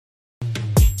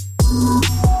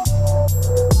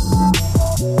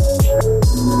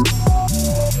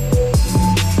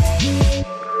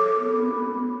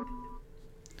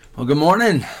Well, good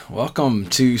morning. Welcome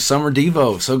to Summer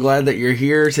Devo. So glad that you're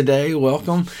here today.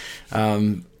 Welcome.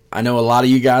 I know a lot of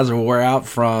you guys are wore out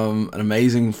from an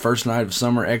amazing first night of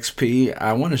Summer XP.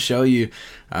 I want to show you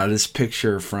this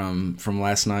picture from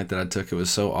last night that I took. It was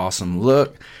so awesome.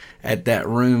 Look at that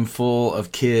room full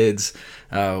of kids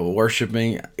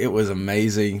worshiping. It was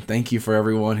amazing. Thank you for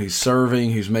everyone who's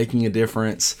serving, who's making a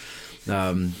difference.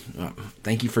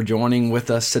 Thank you for joining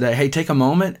with us today. Hey, take a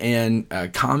moment and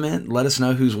comment. Let us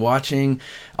know who's watching.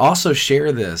 Also,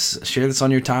 share this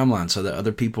on your timeline so that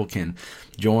other people can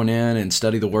join in and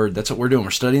study the Word. That's what we're doing.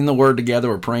 We're studying the Word together.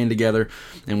 We're praying together,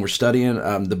 and we're studying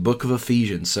the book of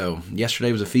Ephesians. So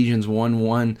yesterday was Ephesians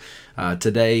 1:1.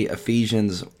 Today,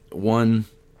 Ephesians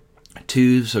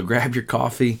 1:2. So grab your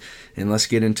coffee and let's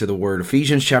get into the Word.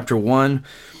 Ephesians chapter 1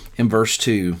 and verse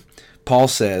 2. Paul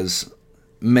says,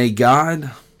 "May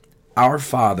God, our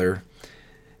Father,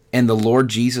 and the Lord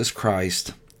Jesus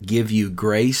Christ give you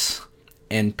grace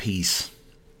and peace."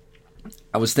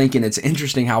 I was thinking it's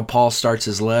interesting how Paul starts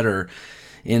his letter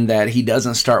in that he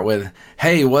doesn't start with,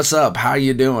 "Hey, what's up? How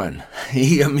you doing?"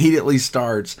 He immediately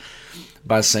starts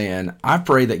by saying, "I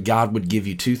pray that God would give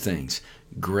you two things,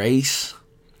 grace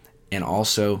and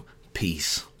also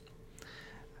peace."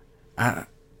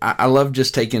 I love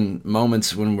just taking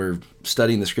moments when we're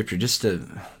studying the scripture just to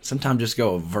sometimes just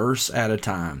go a verse at a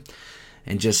time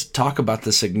and just talk about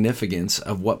the significance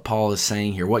of what Paul is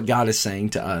saying here, what God is saying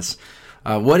to us.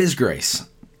 What is grace?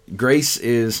 Grace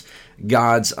is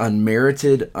God's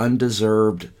unmerited,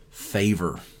 undeserved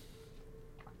favor.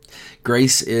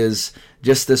 Grace is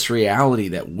just this reality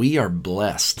that we are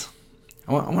blessed.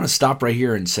 I want to stop right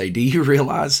here and say, do you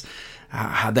realize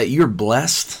how that you're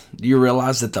blessed? Do you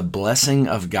realize that the blessing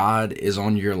of God is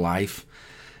on your life?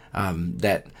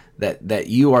 That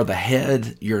you are the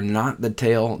head, you're not the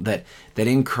tail. That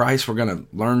in Christ we're going to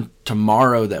learn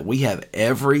tomorrow that we have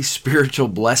every spiritual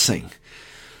blessing.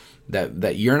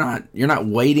 That you're not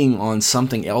waiting on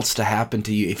something else to happen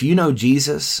to you. If you know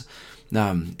Jesus,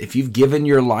 if you've given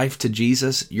your life to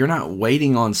Jesus, you're not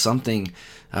waiting on something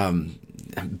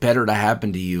better to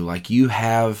happen to you. Like, you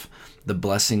have the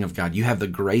blessing of God. You have the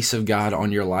grace of God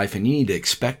on your life, and you need to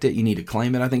expect it. You need to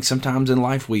claim it. I think sometimes in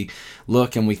life we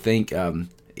look and we think,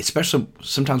 especially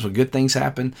sometimes when good things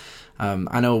happen,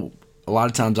 I know a lot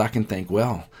of times I can think,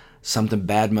 well, something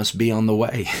bad must be on the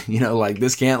way. Like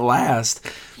this can't last.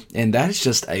 And that is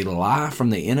just a lie from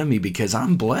the enemy, because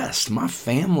I'm blessed. My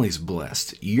family's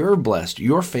blessed. You're blessed.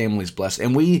 Your family's blessed.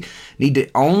 And we need to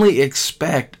only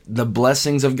expect the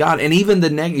blessings of God. And even the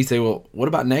negative. You say, well, what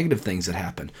about negative things that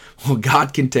happen? Well,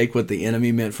 God can take what the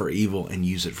enemy meant for evil and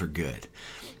use it for good.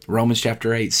 Romans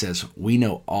chapter 8 says, "We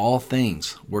know all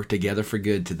things work together for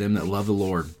good to them that love the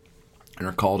Lord and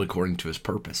are called according to his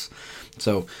purpose."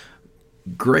 So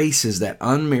grace is that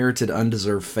unmerited,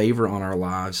 undeserved favor on our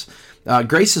lives.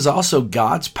 Grace is also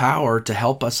God's power to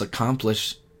help us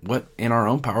accomplish what in our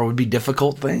own power would be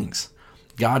difficult things.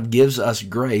 God gives us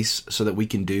grace so that we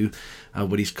can do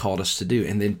what he's called us to do.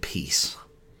 And then peace.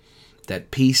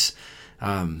 That peace,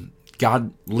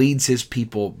 God leads his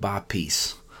people by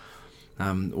peace.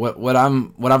 What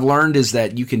I've learned is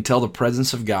that you can tell the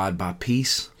presence of God by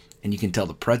peace, and you can tell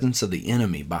the presence of the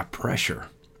enemy by pressure.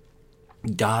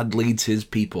 God leads his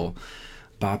people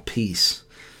by peace.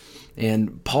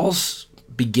 And Paul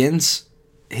begins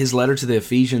his letter to the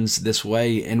Ephesians this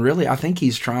way, and really I think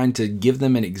he's trying to give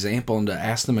them an example and to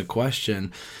ask them a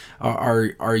question.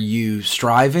 Are you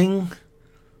striving,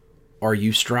 or are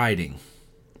you striding?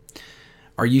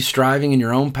 Are you striving in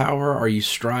your own power, or are you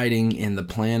striding in the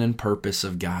plan and purpose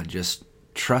of God, just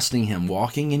trusting him,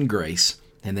 walking in grace,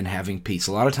 and then having peace?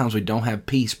 A lot of times we don't have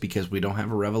peace because we don't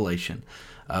have a revelation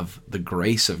of the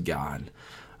grace of God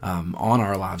on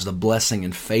our lives, the blessing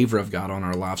and favor of God on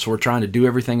our lives. So we're trying to do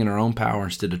everything in our own power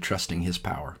instead of trusting his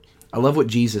power. I love what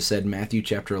Jesus said in Matthew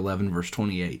chapter 11, verse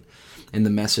 28. In the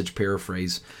Message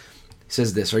paraphrase, it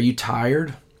says this: "Are you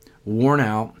tired, worn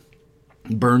out,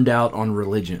 burned out on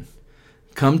religion?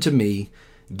 Come to me,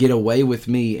 get away with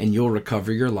me, and you'll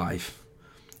recover your life.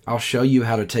 I'll show you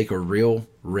how to take a real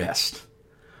rest.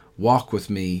 Walk with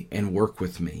me and work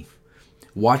with me.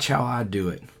 Watch how I do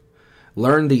it.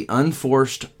 Learn the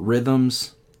unforced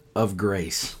rhythms of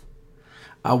grace.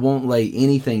 I won't lay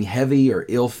anything heavy or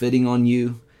ill-fitting on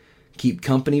you. Keep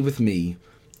company with me,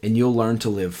 and you'll learn to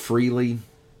live freely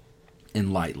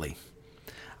and lightly."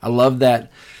 I love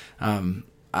that.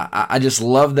 I just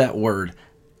love that word.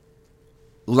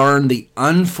 Learn the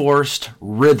unforced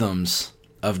rhythms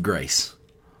of grace.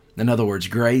 In other words,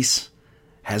 grace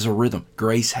has a rhythm.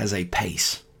 Grace has a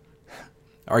pace.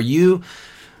 Are you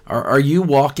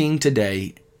walking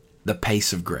today the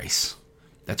pace of grace?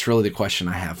 That's really the question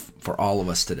I have for all of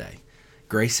us today.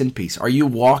 Grace and peace. Are you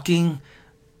walking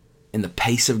in the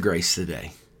pace of grace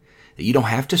today? You don't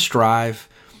have to strive.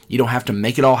 You don't have to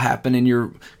make it all happen in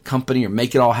your company or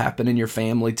make it all happen in your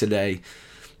family today.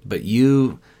 But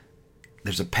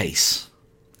there's a pace.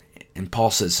 And Paul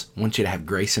says, I want you to have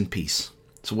grace and peace.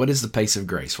 So what is the pace of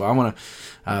grace? Well, I want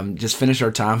to just finish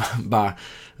our time by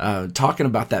talking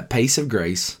about that pace of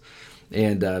grace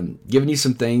and giving you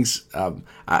some things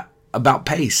about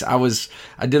pace. I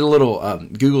did a little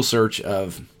Google search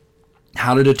of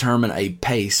how to determine a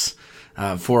pace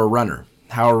for a runner,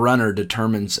 how a runner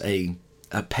determines a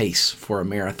pace for a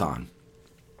marathon.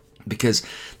 Because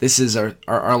this is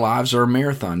our lives are a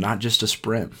marathon, not just a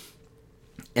sprint.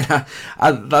 And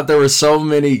I thought there were so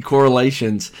many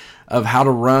correlations of how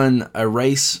to run a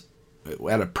race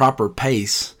at a proper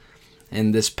pace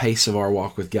and this pace of our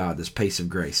walk with God, this pace of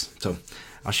grace. So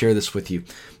I'll share this with you.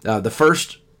 The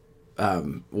first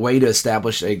way to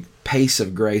establish a pace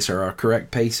of grace, or our correct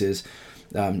pace, is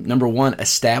number one,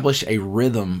 establish a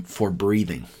rhythm for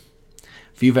breathing.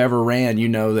 If you've ever ran, you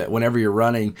know that whenever you're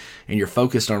running and you're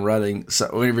focused on running, so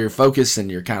whenever you're focused and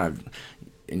you're kind of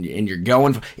and you're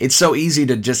going, it's so easy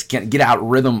to just get out of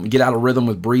rhythm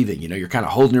with breathing. You know, you're kind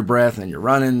of holding your breath and you're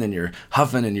running and you're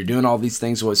huffing and you're doing all these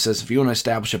things. So it says if you want to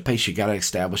establish a pace, you got to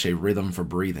establish a rhythm for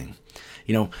breathing.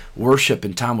 You know, worship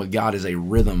and time with God is a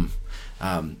rhythm.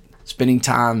 Spending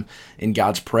time in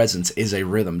God's presence is a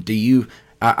rhythm.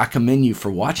 I commend you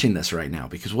for watching this right now,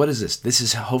 because what is this? This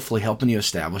is hopefully helping you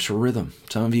establish a rhythm.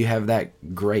 Some of you have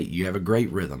that great. You have a great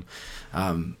rhythm.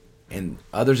 And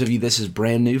others of you, this is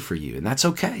brand new for you, and that's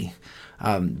okay.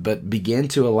 But begin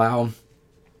to allow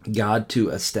God to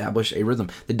establish a rhythm.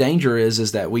 The danger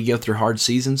is that we go through hard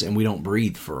seasons and we don't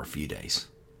breathe for a few days.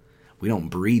 We don't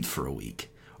breathe for a week.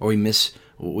 Or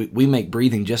we make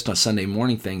breathing just a Sunday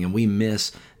morning thing, and we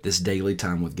miss this daily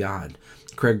time with God.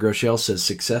 Craig Groeschel says,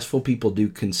 successful people do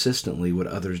consistently what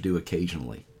others do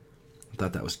occasionally. I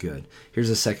thought that was good. Here's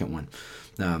the second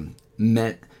one.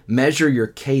 Measure your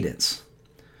cadence,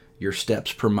 your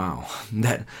steps per mile.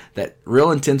 That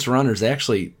real intense runners, they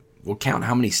actually will count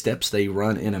how many steps they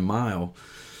run in a mile,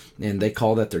 and they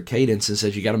call that their cadence, and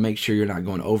says you got to make sure you're not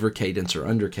going over cadence or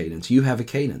under cadence. You have a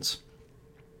cadence.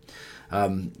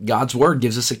 God's word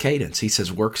gives us a cadence. He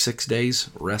says, work 6 days,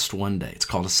 rest 1 day. It's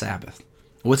called a Sabbath.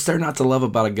 What's there not to love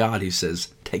about a God who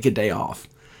says, take a day off?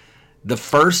 The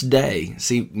first day,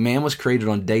 see, man was created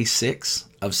on day 6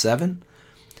 of 7.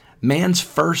 Man's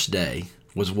first day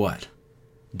was what?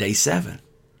 Day 7.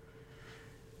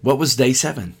 What was day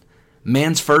 7?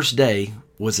 Man's first day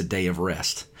was a day of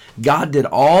rest. God did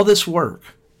all this work,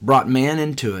 brought man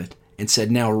into it, and said,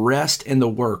 now rest in the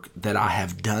work that I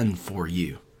have done for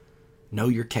you. Know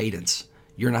your cadence.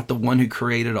 You're not the one who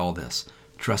created all this.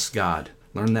 Trust God.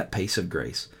 Learn that pace of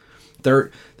grace.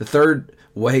 The third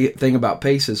thing about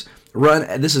pace is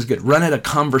this is good. Run at a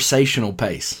conversational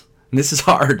pace. And this is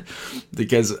hard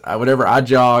because whenever I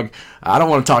jog, I don't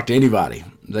want to talk to anybody.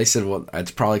 They said, well,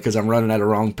 that's probably because I'm running at a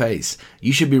wrong pace.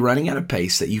 You should be running at a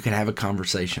pace that you can have a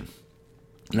conversation.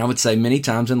 And I would say many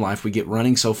times in life we get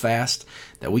running so fast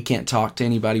that we can't talk to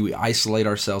anybody. We isolate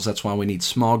ourselves. That's why we need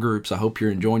small groups. I hope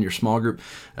you're enjoying your small group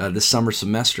this summer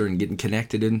semester and getting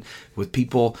connected with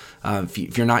people.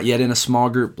 If you're not yet in a small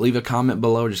group, leave a comment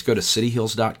below. Just go to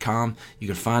cityhills.com. You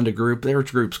can find a group. There are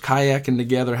groups kayaking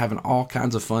together, having all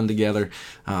kinds of fun together.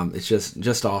 It's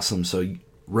just awesome. So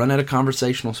run at a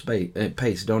conversational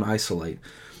pace. Don't isolate.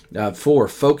 4,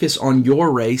 focus on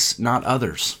your race, not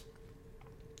others.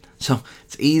 So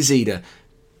it's easy to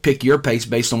pick your pace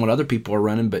based on what other people are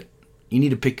running, but you need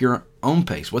to pick your own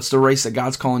pace. What's the race that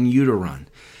God's calling you to run?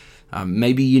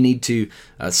 Maybe you need to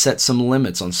set some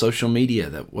limits on social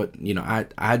media.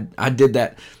 I did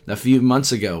that a few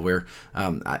months ago, where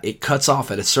it cuts off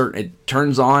it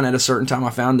turns on at a certain time. I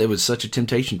found it was such a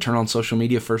temptation to turn on social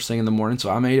media first thing in the morning,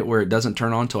 so I made it where it doesn't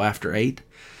turn on till after 8,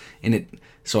 and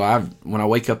when I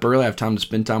wake up early, I have time to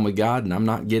spend time with God, and I'm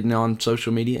not getting on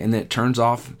social media, and then it turns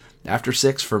off after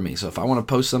 6 for me. So if I want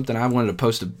to post something, I wanted to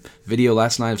post a video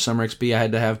last night of Summer XP. I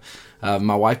had to have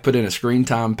my wife put in a screen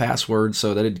time password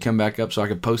so that it'd come back up so I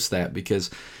could post that, because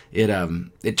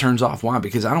it turns off. Why?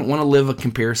 Because I don't want to live a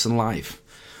comparison life.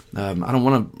 I don't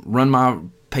want to run my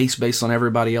pace based on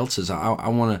everybody else's. I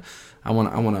want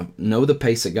to know the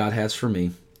pace that God has for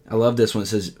me. I love this one. It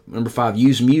says, number 5,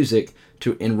 use music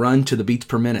and run to the beats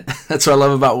per minute. That's what I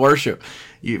love about worship.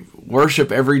 You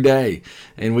worship every day,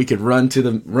 and we could run to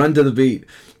the beat.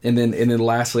 And then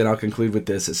lastly, and I'll conclude with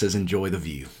this, it says, enjoy the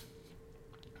view.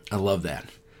 I love that.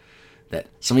 That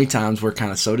so many times we're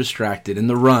kind of so distracted in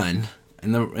the run,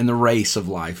 in the race of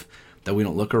life, that we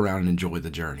don't look around and enjoy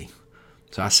the journey.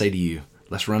 So I say to you,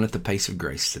 let's run at the pace of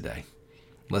grace today.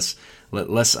 Let's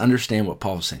understand what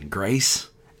Paul was saying, grace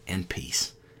and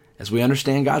peace. As we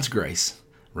understand God's grace,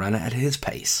 run at his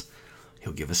pace,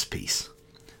 he'll give us peace.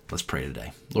 Let's pray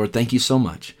today. Lord, thank you so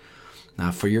much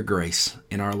for your grace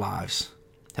in our lives.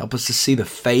 Help us to see the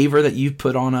favor that you've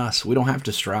put on us. We don't have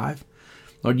to strive.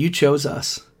 Lord, you chose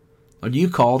us. Lord, you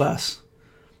called us.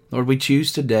 Lord, we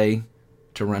choose today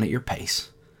to run at your pace.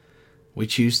 We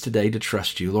choose today to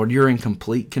trust you. Lord, you're in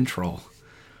complete control.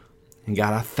 And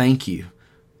God, I thank you.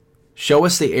 Show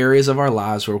us the areas of our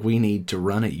lives where we need to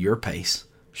run at your pace.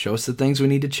 Show us the things we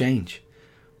need to change.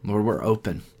 Lord, we're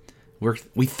open.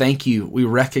 We thank you. We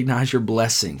recognize your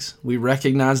blessings. We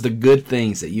recognize the good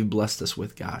things that you've blessed us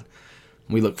with, God.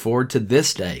 We look forward to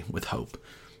this day with hope.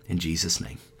 In Jesus'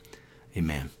 name,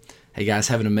 amen. Hey, guys,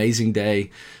 have an amazing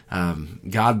day.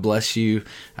 God bless you.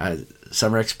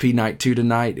 Summer XP Night 2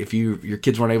 tonight. If your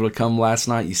kids weren't able to come last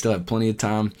night, you still have plenty of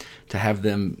time to have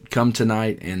them come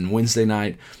tonight and Wednesday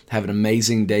night. Have an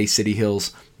amazing day, City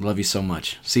Hills. Love you so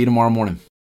much. See you tomorrow morning.